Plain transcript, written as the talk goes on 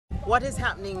What is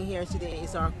happening here today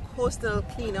is our coastal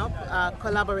cleanup,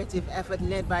 collaborative effort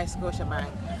led by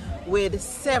Scotiabank with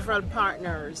several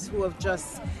partners who have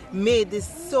just made this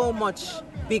so much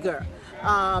bigger.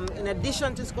 In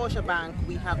addition to Scotiabank,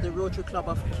 we have the Rotary Club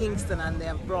of Kingston, and they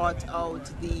have brought out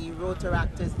the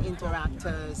Rotaractors,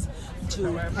 Interactors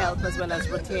to help, as well as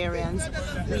Rotarians.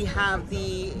 We have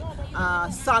the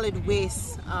Solid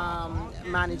Waste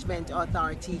Management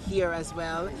Authority here as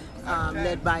well,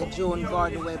 led by Joan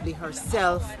Gordon-Webley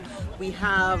herself. We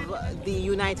have the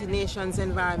United Nations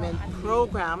Environment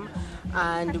Program,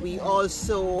 and we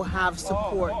also have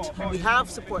support. We have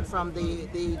support from the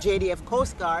JDF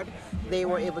Coast Guard. They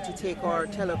were able to take our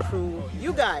telecrew,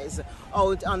 you guys,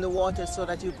 out on the water so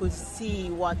that you could see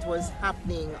what was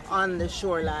happening on the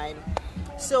shoreline.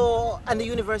 So, and the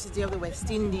University of the West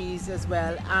Indies as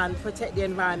well, and Protect the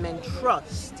Environment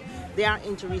Trust. They are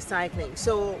into recycling.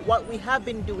 So what we have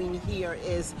been doing here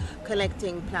is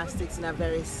collecting plastics in a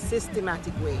very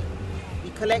systematic way. We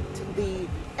collect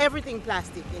everything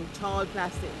plastic in tall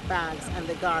plastic bags and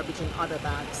the garbage in other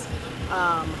bags.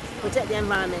 Protect the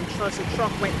Environment Trust, the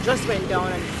truck just went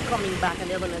down and it's coming back, and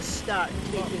they're going to start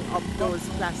taking up those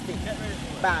plastic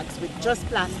bags with just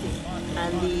plastic,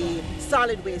 and the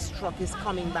solid waste truck is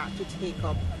coming back to take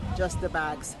up just the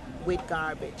bags with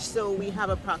garbage. So we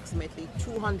have approximately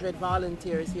 200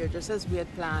 volunteers here, just as we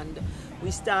had planned.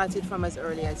 We started from as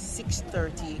early as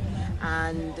 6:30,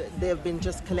 and they've been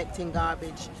just collecting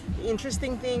garbage. The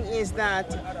interesting thing is that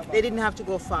they didn't have to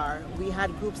go far. We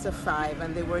had groups of 5,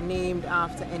 and they were named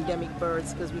after endemic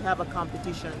birds, because we have a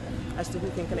competition as to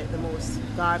who can collect the most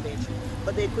garbage.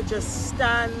 But they could just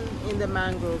stand in the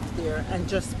mangroves there and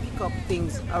just pick up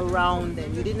things around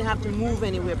them. You didn't have to move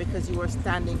anywhere because you were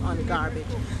standing on garbage.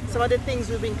 Some of the things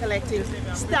we've been collecting,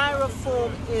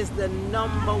 styrofoam is the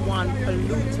 #1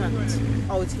 pollutant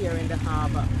out here in the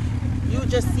harbor. You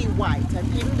just see white,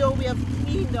 and even though we have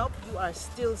cleaned up, you are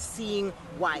still seeing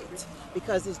white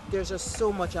because there's just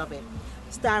so much of it.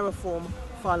 Styrofoam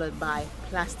followed by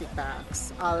plastic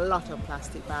bags, a lot of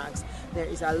plastic bags. There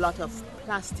is a lot of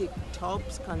plastic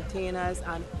tubs, containers,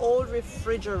 and old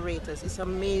refrigerators. It's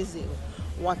amazing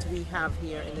what we have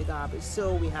here in the garbage.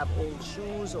 So we have old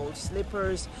shoes, old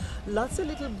slippers, lots of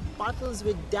little bottles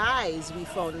with dyes we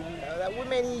found that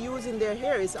women use in their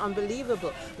hair. It's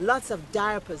unbelievable. Lots of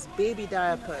diapers, baby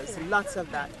diapers, lots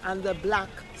of that. And the black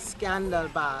Scandal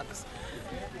bags.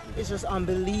 It's just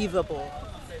unbelievable.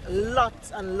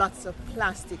 Lots and lots of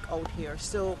plastic out here.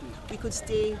 So we could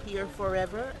stay here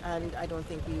forever, and I don't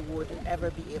think we would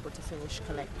ever be able to finish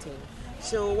collecting.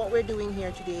 So what we're doing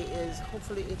here today is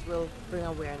hopefully it will bring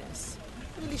awareness,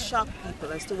 really shock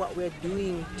people as to what we're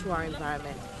doing to our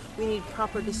environment. We need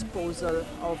proper disposal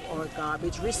of our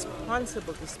garbage,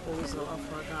 responsible disposal of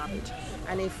our garbage.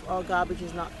 And if our garbage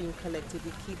is not being collected,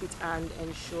 we keep it and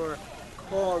ensure,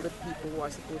 call the people who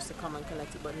are supposed to come and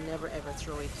collect it, but never ever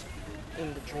throw it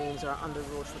in the drains or on the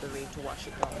road for the rain to wash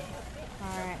it down.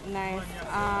 Alright, nice.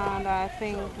 And I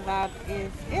think that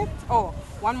is it. Oh,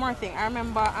 one more thing. I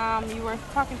remember you were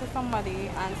talking to somebody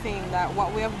and saying that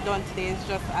what we have done today is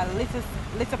just a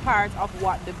little part of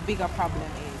what the bigger problem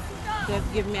is.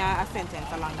 Just give me a sentence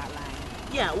along that line.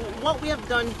 Yeah, what we have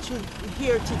done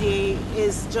here today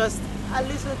is just a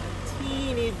little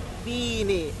teeny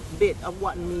beeny bit of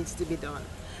what needs to be done.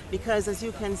 Because as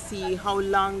you can see how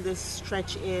long this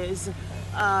stretch is,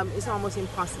 it's almost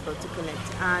impossible to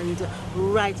collect. And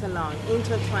right along,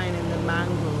 intertwined in the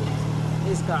mangroves,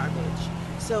 is garbage.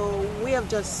 So we have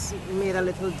just made a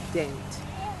little dent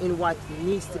in what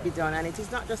needs to be done. And it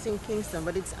is not just in Kingston,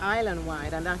 but it's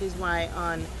island-wide. And that is why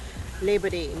on Labor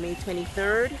Day, May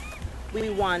 23rd, we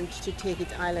want to take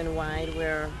it island-wide,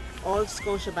 where all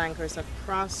Scotiabankers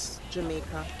across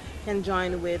Jamaica can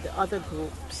join with other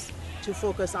groups to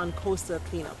focus on coastal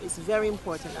cleanup. It's very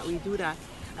important that we do that.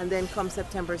 And then come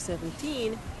September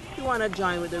 17, we want to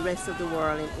join with the rest of the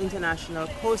world in International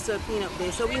Coastal Cleanup Day.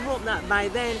 So we hope that by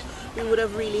then we would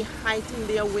have really heightened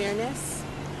the awareness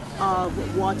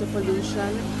of water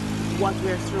pollution, what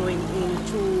we're throwing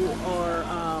into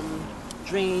our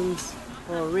drains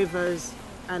or rivers,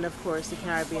 and of course the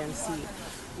Caribbean Sea.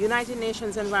 United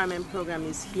Nations Environment Program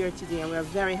is here today, and we're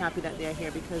very happy that they're here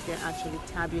because they're actually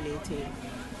tabulating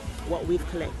what we've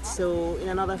collected. So in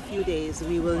another few days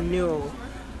we will know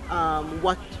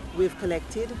what we've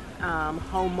collected,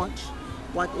 how much,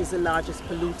 what is the largest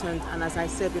pollutant, and as I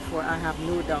said before, I have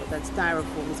no doubt that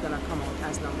styrofoam is going to come out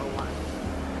as #1.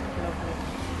 Lovely.